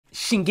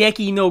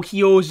Shingeki no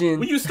Kyojin.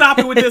 Will you stop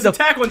it with this?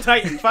 Attack on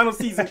Titan, final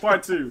season,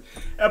 part 2,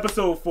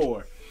 episode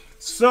 4.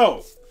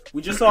 So,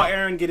 we just saw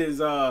Eren get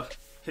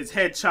his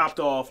head chopped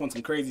off on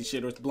some crazy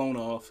shit, or it's blown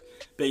off,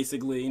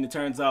 basically. And it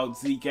turns out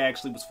Zeke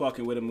actually was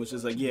fucking with him, which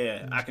is like,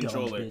 yeah, I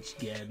control her.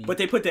 But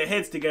they put their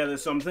heads together,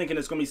 so I'm thinking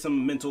there's gonna be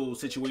some mental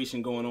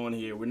situation going on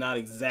here. We're not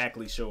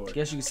exactly sure.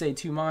 Guess you could say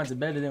 2 minds are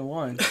better than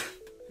 1.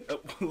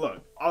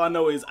 Look, all I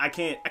know is I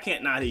can't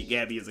not hate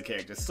Gabby as a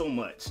character so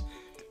much.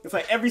 It's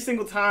like every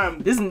single time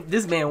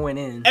this man went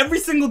in. Every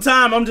single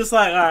time I'm just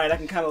like, all right, I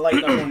can kind of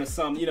lighten up on to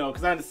some, you know,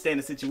 because I understand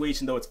the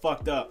situation though it's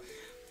fucked up,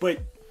 but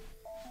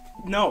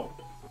no.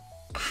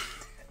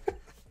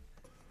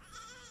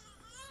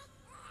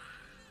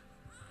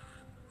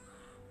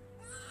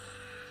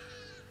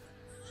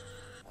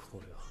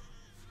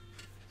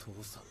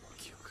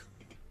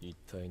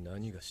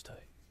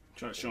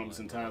 Trying to show him his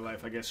entire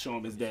life. I guess show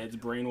him his dad's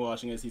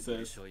brainwashing, as he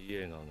says.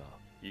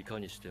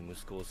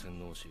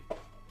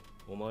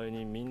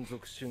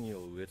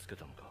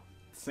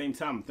 Same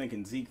time, I'm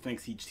thinking Zeke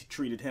thinks he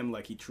treated him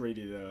like he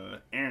treated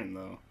Eren,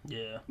 though.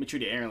 Yeah. He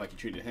treated Eren like he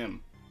treated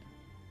him.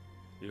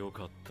 His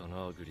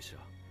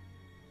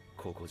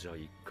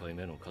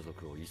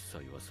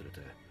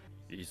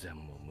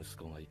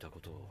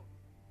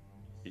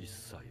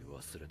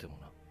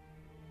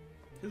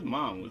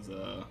mom was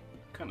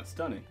kind of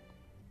stunning.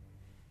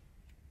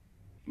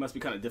 Must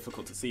be kind of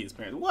difficult to see his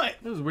parents. What?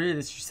 It was weird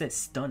that she said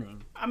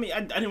stunning. I mean,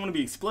 I didn't want to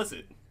be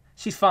explicit.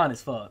 She's fine as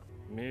fuck.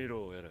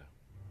 Dead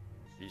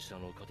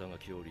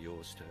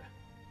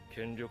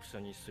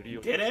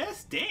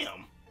ass?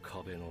 Damn.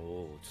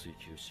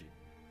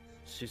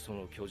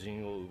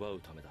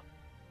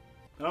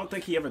 I don't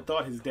think he ever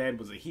thought his dad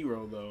was a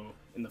hero, though,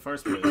 in the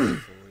first place.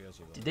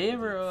 Did they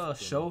ever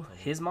show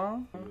his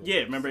mom?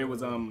 Yeah, remember it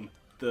was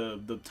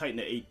the Titan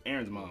that ate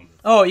Eren's mom.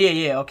 Oh,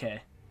 yeah,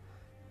 okay.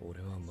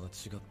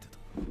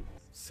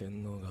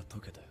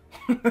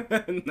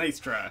 Nice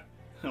try.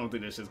 I don't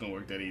think that shit's gonna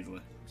work that easily.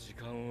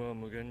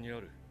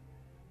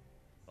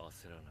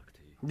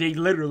 They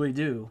literally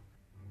do.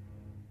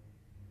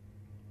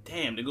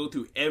 Damn, to go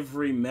through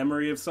every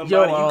memory of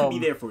somebody, you could be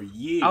there for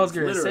years. I was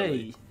gonna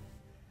say,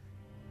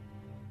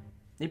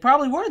 they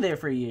probably were there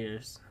for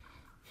years.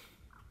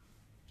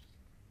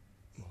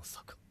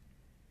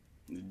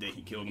 The day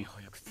he killed him.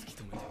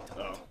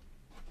 Oh.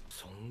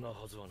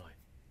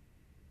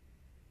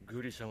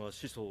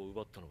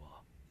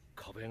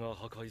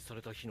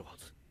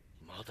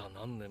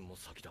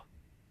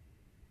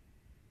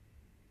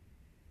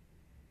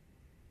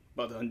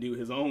 About to undo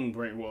his own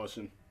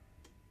brainwashing.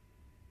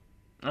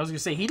 I was gonna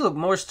say, he looked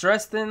more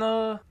stressed than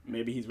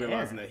maybe he's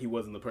realizing that he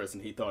wasn't the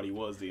person he thought he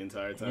was the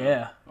entire time.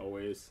 Yeah.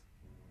 Always.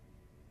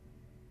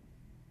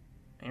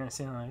 Eren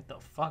saying like, what the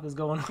fuck is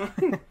going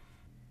on?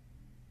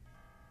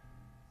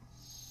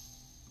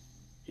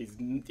 He's,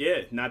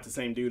 not the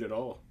same dude at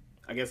all.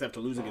 I guess after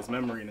losing his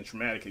memory in a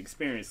traumatic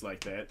experience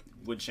like that,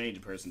 would change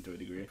a person to a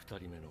degree.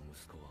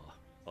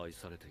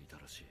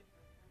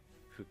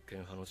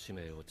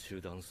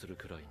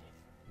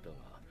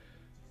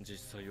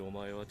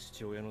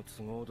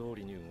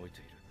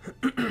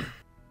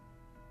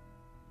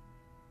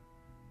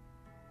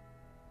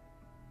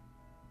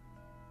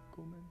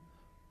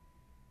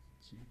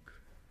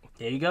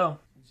 There you go.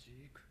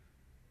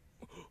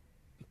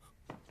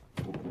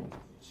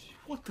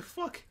 What the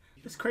fuck?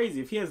 It's crazy.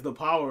 If he has the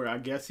power, I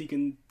guess he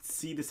can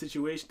see the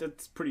situation.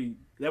 That's pretty...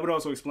 That would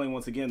also explain,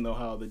 once again, though,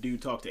 how the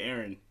dude talked to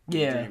Eren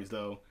in dreams,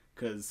 though.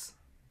 Because...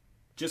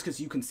 Just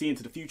because you can see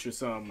into the future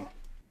some...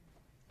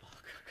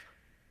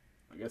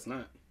 I guess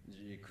not.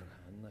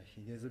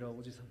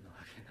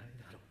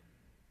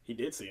 He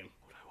did see him.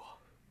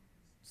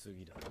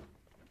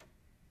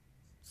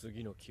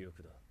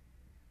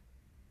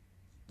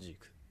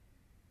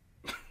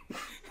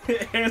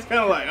 Eren's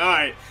kind of like,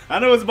 alright, I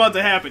know what's about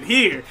to happen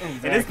here.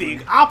 Exactly. And it's the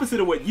opposite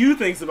of what you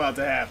think's about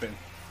to happen.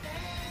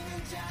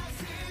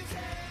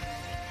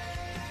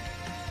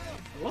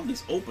 I love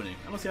this opening.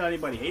 I don't see how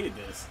anybody hated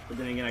this. But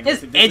then again, I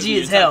guess it's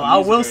edgy as hell. I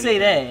will say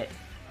that.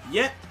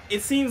 Yet,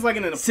 it seems like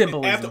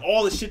symbolism. After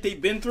all the shit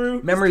they've been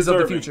through, memories of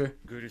the future.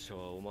 I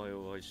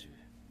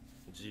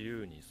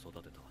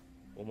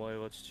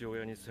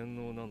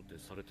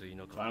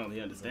finally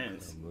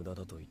understands.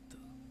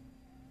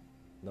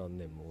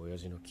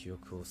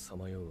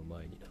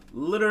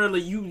 Literally,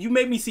 you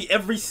made me see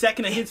every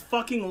second of his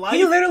fucking life.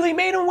 He literally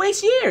made him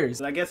waste years.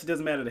 But I guess it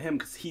doesn't matter to him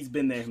because he's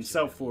been there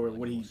himself for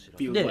what he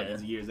feels like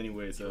his years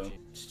anyway, so.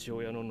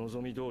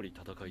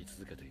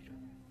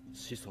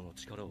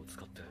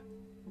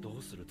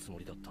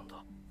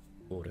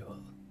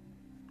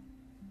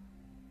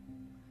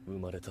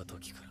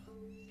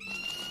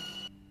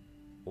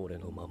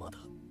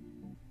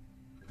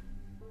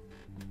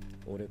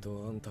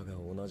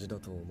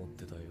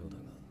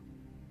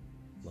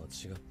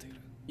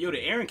 Yo,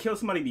 did Eren kill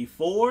somebody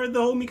before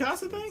the whole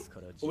Mikasa thing?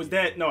 Or was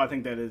that... No, I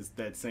think that is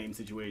that same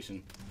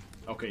situation.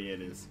 Okay, yeah,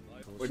 it is.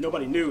 Where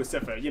nobody knew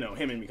except for, you know,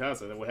 him and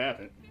Mikasa that what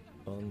happened.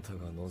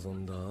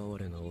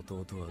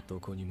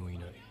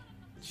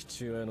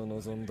 父親の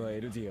望んだエ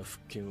ルディア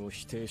復権を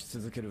否定し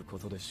続けるこ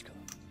とでしか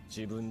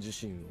自分自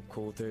身を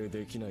肯定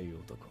できない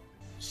男。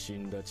死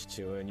んだ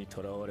父親に囚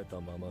われた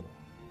ままの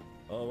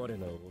哀れ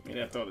な男。 And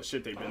after all the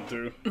shit they've been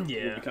through,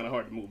 Yeah. it'd be kind of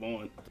hard to move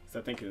on. So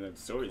I think in the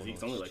story,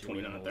 Zeke's only like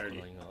 29,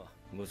 30.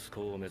 息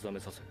子を目覚め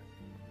させ、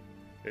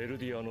エル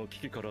ディアの危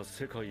機から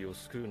世界を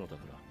救うのだ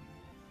から。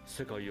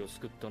世界を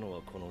救ったの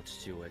はこの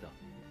父親だ。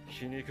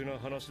皮肉な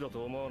話だ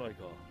と思わない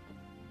か、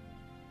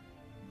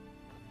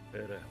エ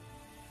レン。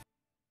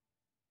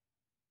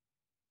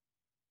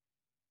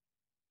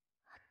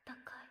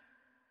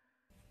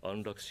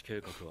安楽死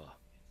計画は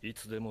い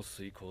つでも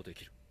遂行で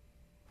きる。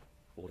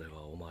俺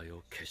はお前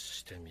を決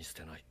して見捨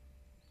てない。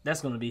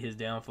 That's gonna be his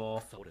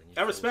downfall.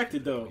 I respect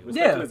it though. Respect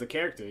Yeah. him as a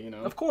character, you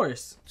know. Of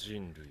course.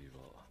 人類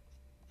は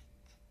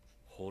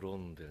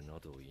滅んでな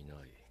どいな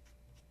い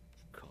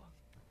か。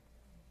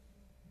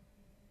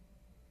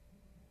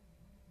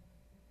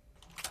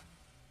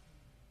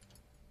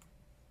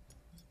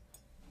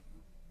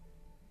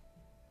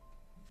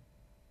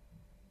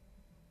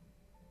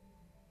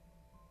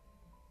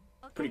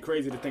Pretty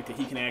crazy to think that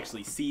he can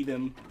actually see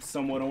them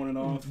somewhat on and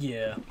off.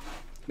 Yeah.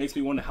 Makes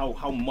me wonder how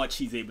much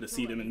he's able to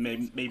see them, and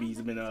maybe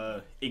he's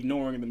been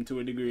ignoring them to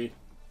a degree.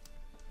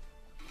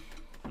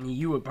 I mean,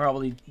 you would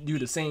probably do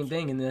the same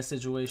thing in this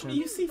situation.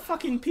 You see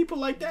fucking people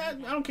like that?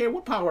 I don't care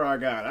what power I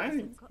got. I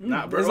ain't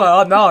not, bro. It's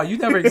like, oh no, you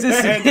never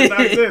existed. It does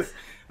not exist.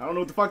 I don't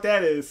know what the fuck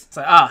that is. It's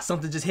like,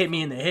 something just hit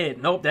me in the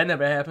head. Nope, that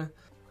never happened.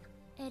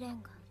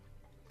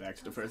 Back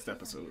to the first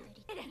episode.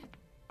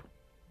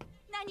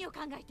 何を考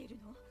えている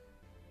の？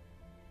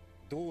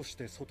どうし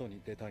て外に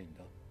出たいん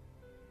だ？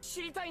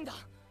知りたいんだ。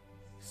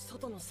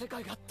外の世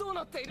界がどう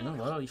なっているの Oh,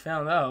 か。 well, you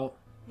found out.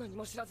 何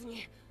も知らず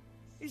に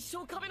一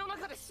生壁の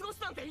中で過ごす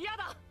なんて嫌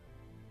だ。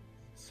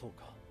そう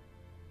か。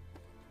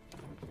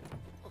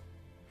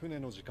船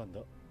の時間だ。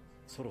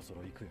そろそ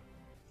ろ行くよ。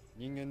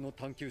人間の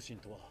探求心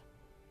とは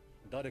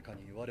誰か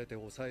に言われて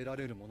抑えら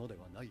れるもので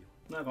はないよ。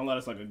 Not gonna lie,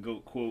 that's like a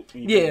goat quote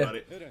when you Yeah. think about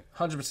it. エレン、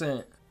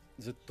 100%.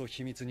 ずっと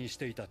秘密にし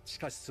ていた地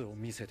下室を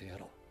見せてや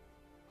ろう。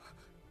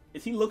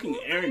 Is he looking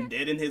Eren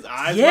dead in his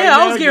eyes? Yeah, right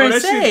I now? was Yo, gonna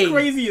that say. shit's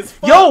crazy as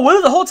fuck. Yo,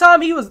 what the whole time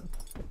he was...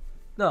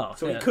 No.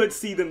 So yeah. he could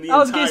see them the I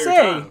was gonna entire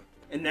say. time,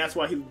 and that's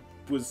why he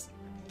was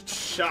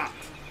shocked.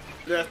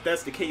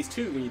 That's the case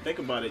too. When you think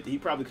about it, he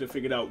probably could have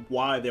figured out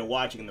why they're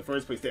watching in the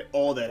first place. That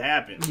all that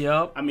happened.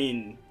 Yep. I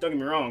mean, don't get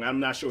me wrong. I'm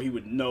not sure he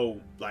would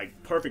know like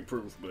perfect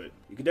proof, but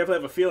you could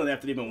definitely have a feeling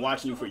after they've been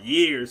watching you for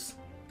years.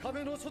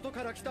 壁の外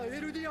から来たエ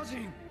ルディア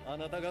人、あ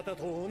なた方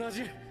と同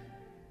じ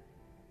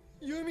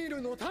ユミ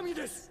ルの民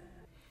です。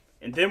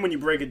 And then when you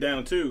break it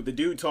down too, the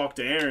dude talked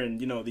to Eren,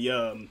 you know, the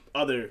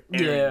other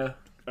Eren,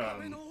 Yeah.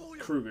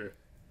 Kruger.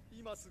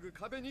 今すぐ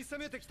壁に攻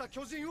めてきた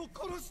巨人を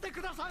殺してく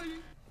ださい。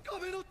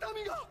壁の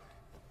民が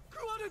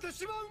食われて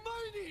しまう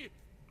前に。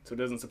 So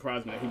it doesn't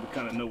surprise me that he would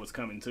kind of know what's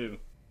coming too.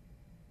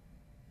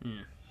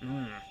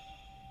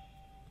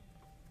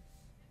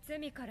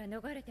 罪から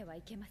逃れては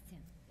いけません。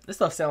 This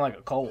stuff sound like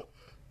a cult.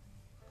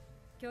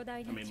 巨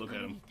大な I mean, look at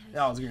力 him. に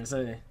Yeah, I 対 was し gonna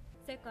say.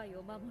 世界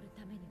を守る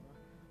ためには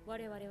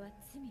我々は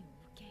罪を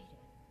受け入れ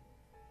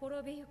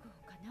滅びゆく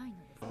ほかないの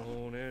です。こ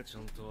のお姉ちゃ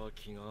んとは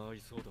気が合い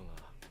そうだ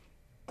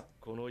が、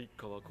この一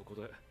家はここ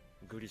で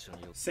グリシャ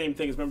によって。 Same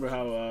thing as remember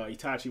how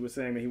Itachi was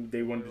saying that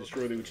they wanted to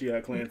destroy the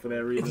Uchiha clan for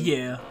that reason.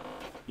 Yeah.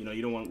 You know,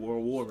 you don't want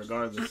world war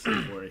regardless,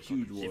 or a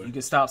huge war. If you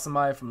could stop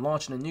somebody from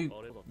launching a nuke,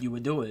 you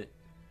would do it.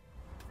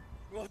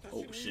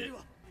 Oh shit.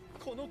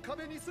 この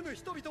壁に住む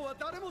人々は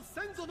誰も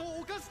先祖の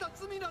犯した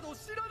罪など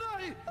知ら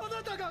ない。あ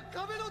なたが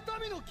壁の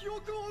民の記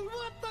憶を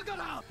奪ったか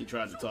ら。 He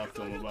tried to talk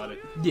to him about it.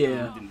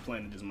 Yeah. He didn't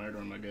plan to just murder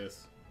him, I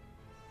guess.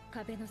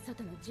 壁の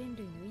外の人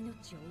類の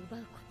命を奪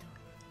うこと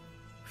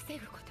防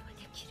ぐことは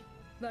できる。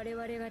我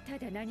々はた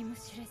だ何も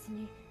知らず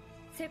に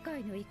世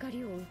界の怒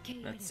りを受け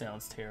入れる。 That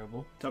sounds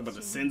terrible. Talk about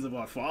the sins of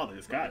our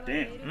fathers. God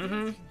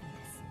damn.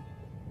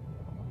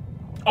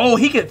 Oh,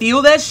 he could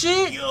feel that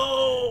shit?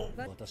 Yo!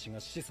 私が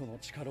始祖の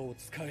力を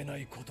使えな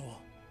いことは、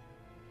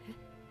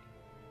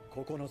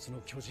9つの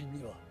巨人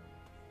には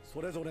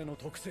それぞれの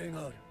特性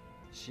がある。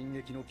進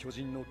撃の巨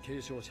人の継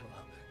承者は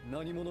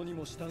何者に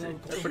も従う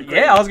こと。 Pretty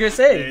Yeah, I was gonna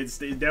say. It's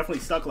definitely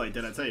stuck like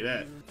that, I tell you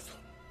that.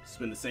 It's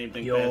been the same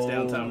thing Yo. passed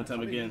down time and time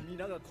again.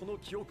 皆がこの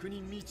記憶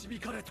に導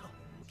かれた。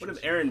 What if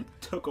Eren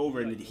took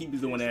over and he was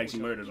the one that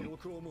actually murdered him?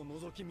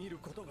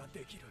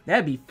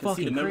 That'd be Could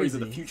see the fucking memories of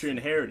the crazy. future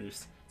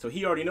inheritors. So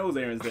he already knows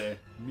Eren's there.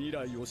 未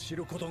来を知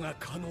ることが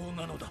可能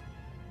なのだ。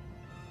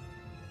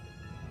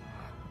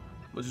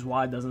 Which is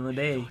why it doesn't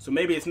obey. So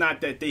maybe it's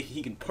not that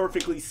he can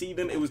perfectly see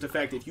them. It was the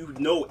fact that you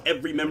know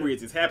every memory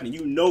as it's happening.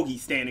 You know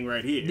he's standing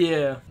right here.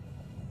 Yeah.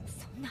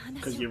 そんな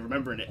Because 話 you're を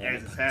remembering it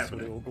as it's そ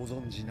れ happening. をご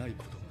存じない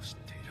ことも知っ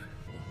ている。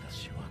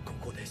私はこ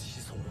こで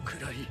始祖を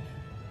食らい、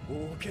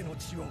王家の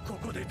血をこ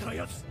こで絶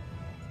やす。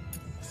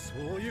そ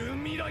ういう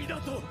未来だ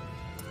と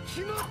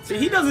決まって See,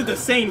 he does it the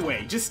same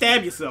way. Just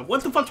stab yourself.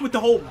 What the fuck's with the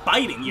whole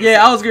biting yourself?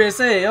 Yeah, I was gonna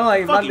say, I'm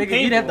like, my Fucking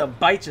nigga, you'd have to painful.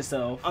 bite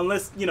yourself.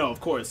 Unless, you know, of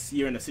course,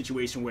 you're in a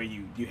situation where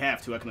you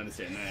have to. I can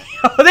understand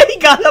that. Then he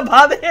got up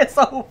out of there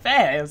so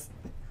fast.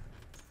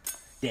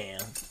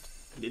 Damn.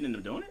 He didn't end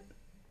up doing it?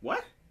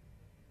 What?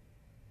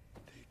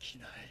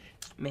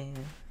 Man.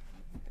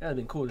 That'd have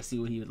been cool to see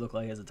what he would look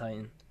like as a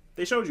Titan.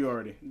 They showed you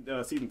already,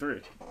 season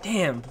 3.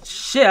 Damn.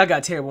 Shit, I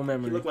got terrible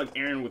memory. He looked like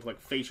Eren with like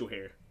facial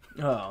hair.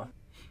 Oh.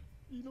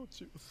 In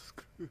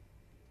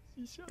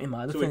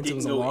my So it defense, it didn't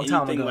was a go long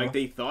time anything ago. like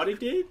they thought it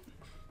did?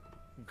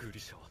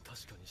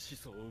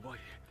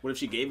 What if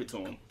she gave it to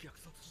him?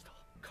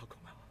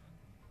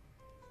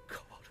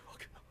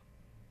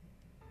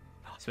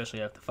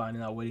 Especially after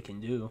finding out what he can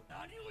do.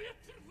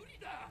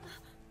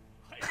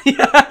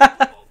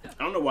 I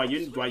don't know why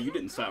you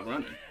didn't stop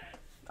running.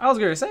 I was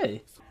gonna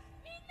say.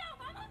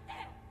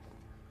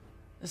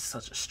 This is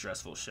such a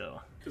stressful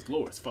show. This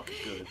lore is fucking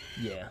good.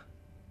 Yeah.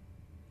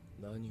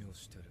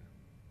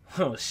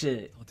 Oh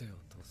shit.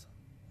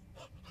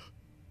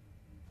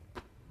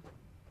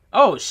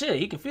 Oh shit,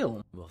 he can feel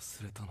him.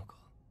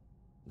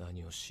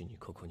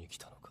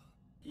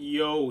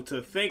 Yo,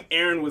 to think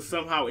Eren was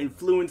somehow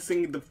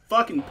influencing the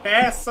fucking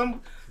past,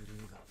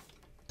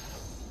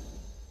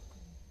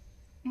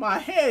 my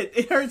head,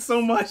 it hurts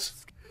so much.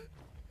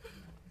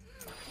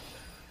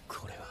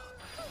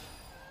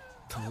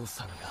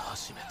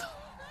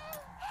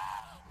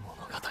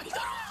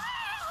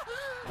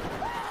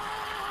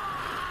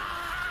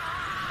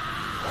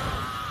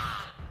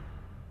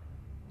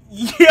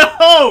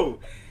 Yo!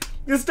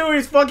 This story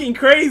is fucking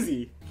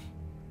crazy.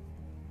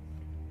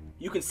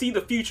 You can see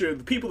the future,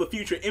 the people of the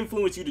future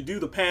influence you to do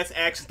the past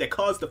actions that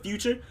cause the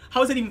future?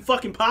 How is that even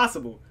fucking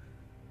possible?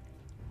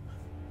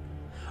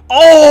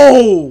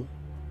 Oh!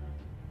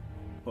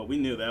 Well, we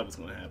knew that was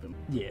gonna happen.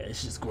 Yeah,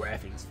 it's just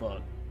graphic as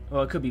fuck.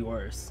 Well, it could be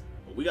worse.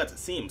 But we got to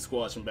see him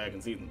squashing back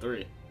in season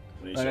 3.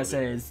 Like I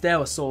said, that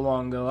was so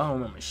long ago. I don't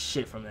remember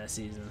shit from that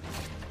season.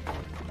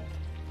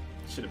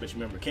 Should've bet you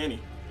remember Kenny.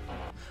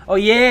 Oh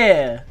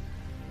yeah!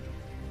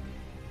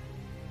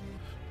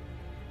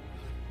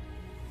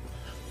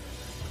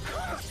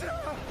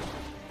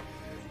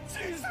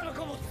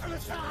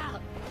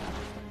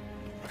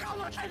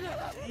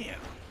 Damn.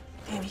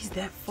 Damn, he's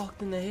that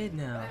fucked in the head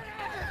now.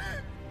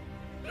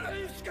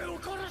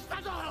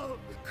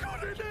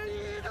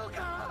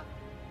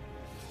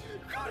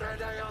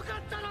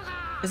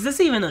 Is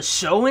this even a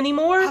show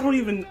anymore? I don't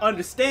even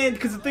understand,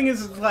 because the thing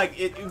is like,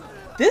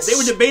 This they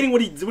were debating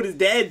what his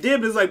dad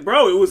did, but it's like,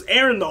 bro, it was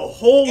Eren the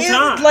whole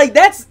time. Like,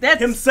 that's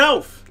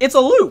himself. It's a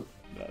loop.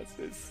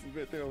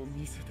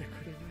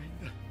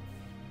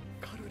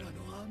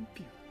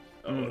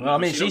 Well, I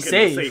mean, she's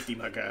safe. Safety,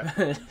 my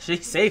guy.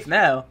 She's safe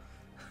now.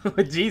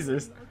 With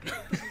Jesus.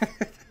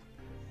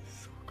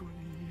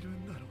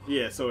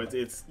 Yeah, so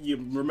it's you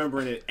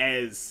remembering it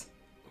as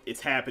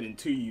it's happening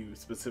to you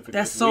specifically.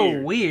 That's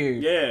so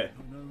weird. Yeah.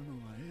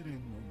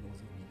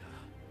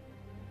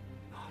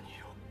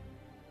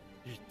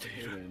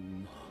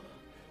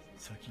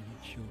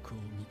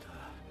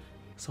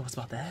 So what's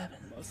about to happen?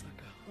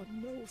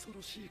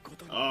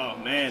 Oh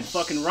man,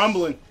 fucking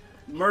rumbling.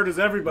 Murders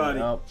everybody.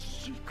 Yep.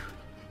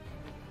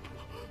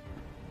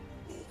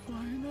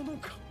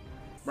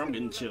 Bro, I'm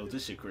getting chills.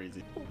 This shit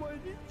crazy.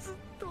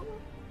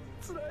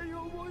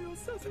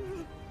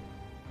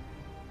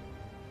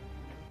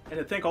 And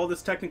to think all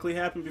this technically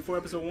happened before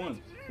episode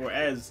 1. Or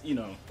as, you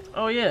know.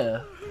 Oh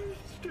yeah.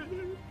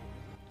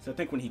 So I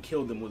think when he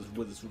killed them was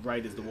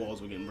right as the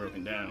walls were getting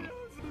broken down.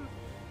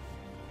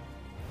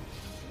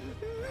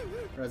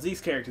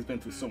 Zeke's character's been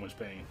through so much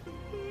pain.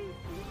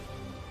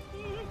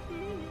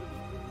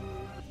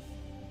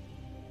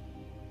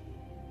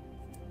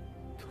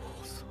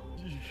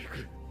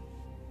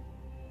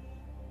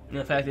 And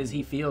the fact is,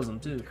 he feels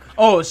them too.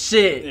 Oh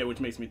shit! Yeah, which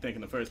makes me think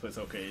in the first place,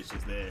 okay, it's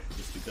just there,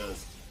 just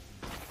because.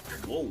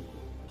 Whoa.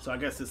 So I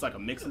guess it's like a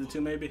mix of the two,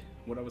 maybe.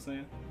 What I was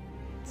saying.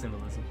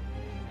 Symbolism.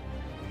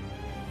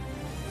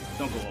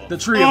 Don't go off. The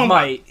tree of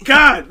might. My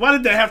God, why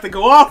did that have to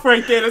go off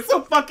right there? That's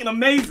so fucking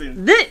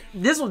amazing.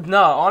 This was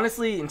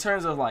honestly, in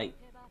terms of like,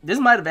 this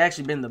might have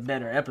actually been the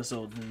better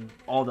episode than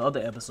all the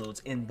other episodes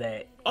in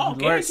that you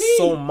learned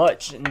so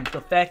much. And the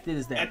fact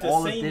is that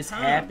all of this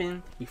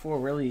happened before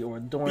really or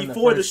during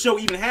the show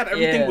even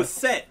happened. Everything was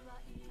set.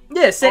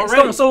 Yeah, set in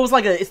stone. So it was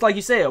like it's like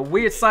you said, a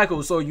weird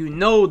cycle. So you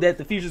know that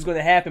the future's going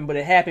to happen, but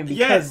it happened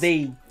because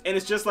they. And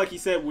it's just like you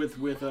said with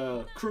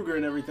Kruger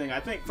and everything. I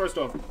think first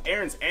off,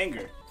 Eren's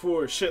anger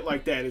for shit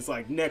like that is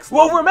like next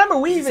level. Well, remember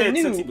we even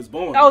knew since he was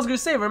born. I was gonna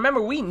say, remember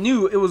we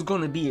knew it was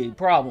going to be a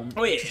problem.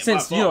 Oh yeah,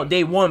 since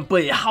day one.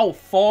 But how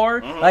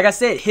far? Like I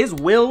said, his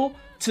will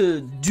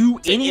to do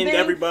anything. End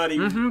everybody.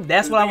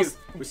 That's what I was.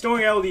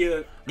 Restoring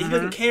Eldia. He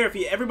doesn't care if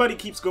everybody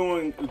keeps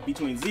going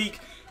between Zeke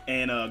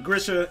and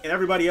Grisha and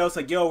everybody else,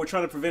 like, yo, we're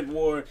trying to prevent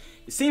war.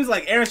 It seems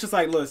like Eren's just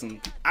like, listen,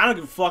 I don't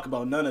give a fuck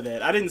about none of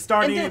that. I didn't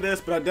start any of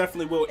this, but I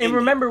definitely will end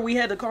remember, we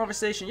had the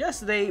conversation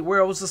yesterday where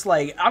it was just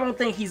like, I don't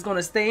think he's going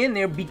to stay in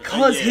there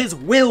because his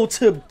will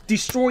to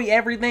destroy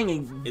everything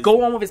and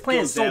go on with his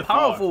plan is so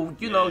powerful,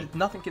 you know,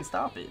 nothing can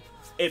stop it.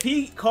 If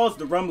he caused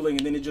the rumbling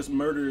and then it just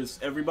murders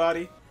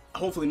everybody,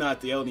 hopefully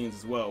not the Eldians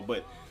as well,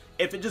 but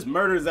if it just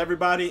murders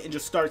everybody and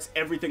just starts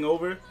everything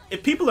over.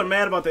 If people are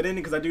mad about that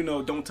ending, because I do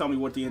know, don't tell me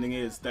what the ending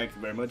is. Thank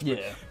you very much. Yeah.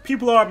 But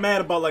people are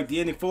mad about like the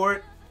ending for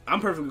it. I'm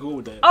perfectly cool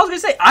with that. I was gonna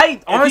say,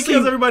 honestly, if he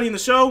kills everybody in the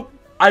show,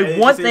 I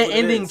want that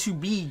ending to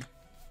be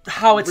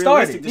how it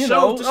started. You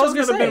know, the show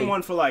could have been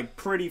one for like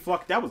pretty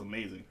fuck. That was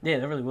amazing. Yeah,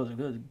 that really was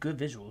good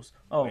visuals.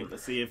 Oh, wait,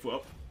 let's see if.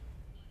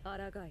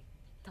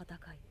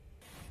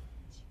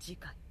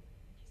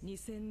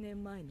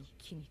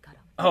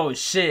 Oh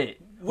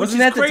shit! Wasn't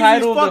that the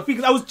title?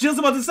 Because I was just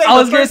about to say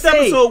the first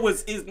episode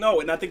was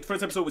and I think the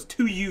first episode was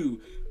To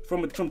You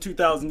from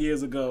 2,000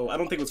 years ago. I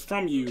don't think it was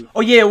From You.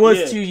 Oh yeah, it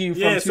was To You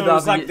from 2,000. So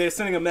it's like they're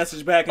sending a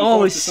message back and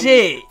forth. Oh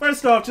shit!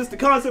 First off, just the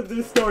concept of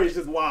this story is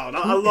just wild.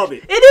 I love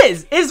it. It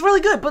is. It's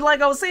really good. But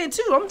like I was saying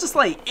too, I'm just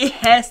like, it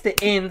has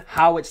to end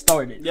how it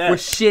started. Yeah.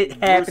 With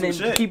shit happening,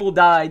 people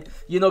died.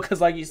 You know,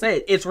 because like you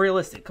said, it's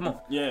realistic. Come on.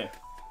 Yeah.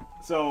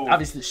 So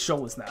obviously the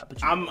show is not,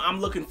 but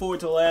I'm looking forward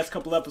to the last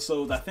couple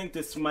episodes. I think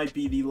this might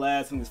be the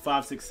last. I think it's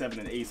 5, 6, 7,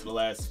 and 8 of the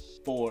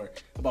last 4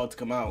 about to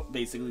come out,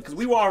 basically, because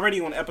we were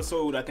already on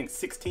episode I think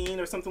 16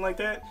 or something like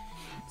that.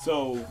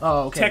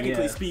 So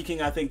technically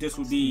speaking, I think this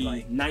would be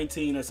like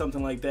 19 or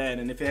something like that.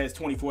 And if it has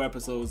 24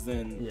 episodes,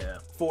 then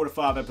 4 to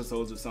 5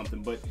 episodes or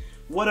something. But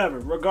whatever.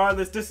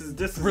 Regardless, this is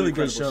really an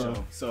incredible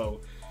show.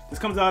 So this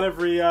comes out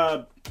every.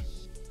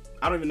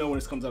 I don't even know when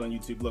this comes out on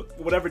YouTube. Look,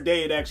 whatever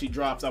day it actually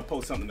drops, I'll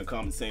post something in the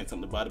comments saying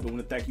something about it. But I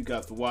want to thank you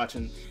guys for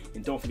watching.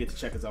 And don't forget to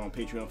check us out on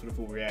Patreon for the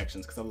full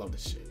reactions, because I love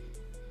this shit.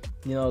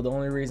 You know, the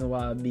only reason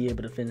why I'll be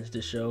able to finish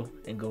this show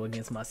and go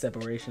against my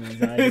separation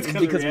anxiety is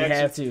because we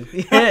have to.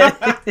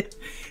 Yeah.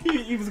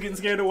 He was getting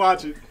scared to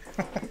watch it.